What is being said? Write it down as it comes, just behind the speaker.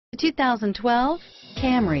2012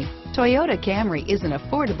 Camry. Toyota Camry is an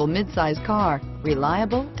affordable midsize car,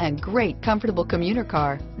 reliable and great comfortable commuter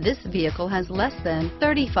car. This vehicle has less than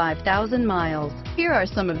 35,000 miles. Here are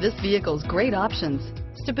some of this vehicle's great options: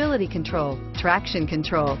 stability control, traction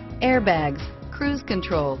control, airbags, cruise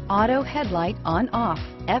control, auto headlight on/off,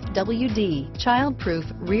 FWD, child-proof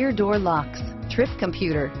rear door locks, trip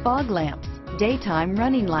computer, fog lamps, daytime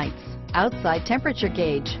running lights, outside temperature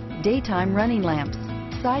gauge, daytime running lamps,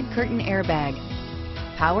 side curtain airbag,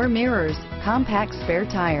 power mirrors, compact spare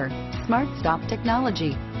tire, smart stop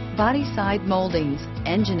technology, body side moldings,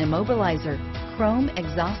 engine immobilizer, chrome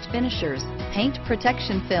exhaust finishers, paint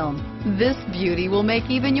protection film. This beauty will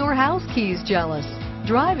make even your house keys jealous.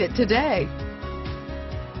 Drive it today.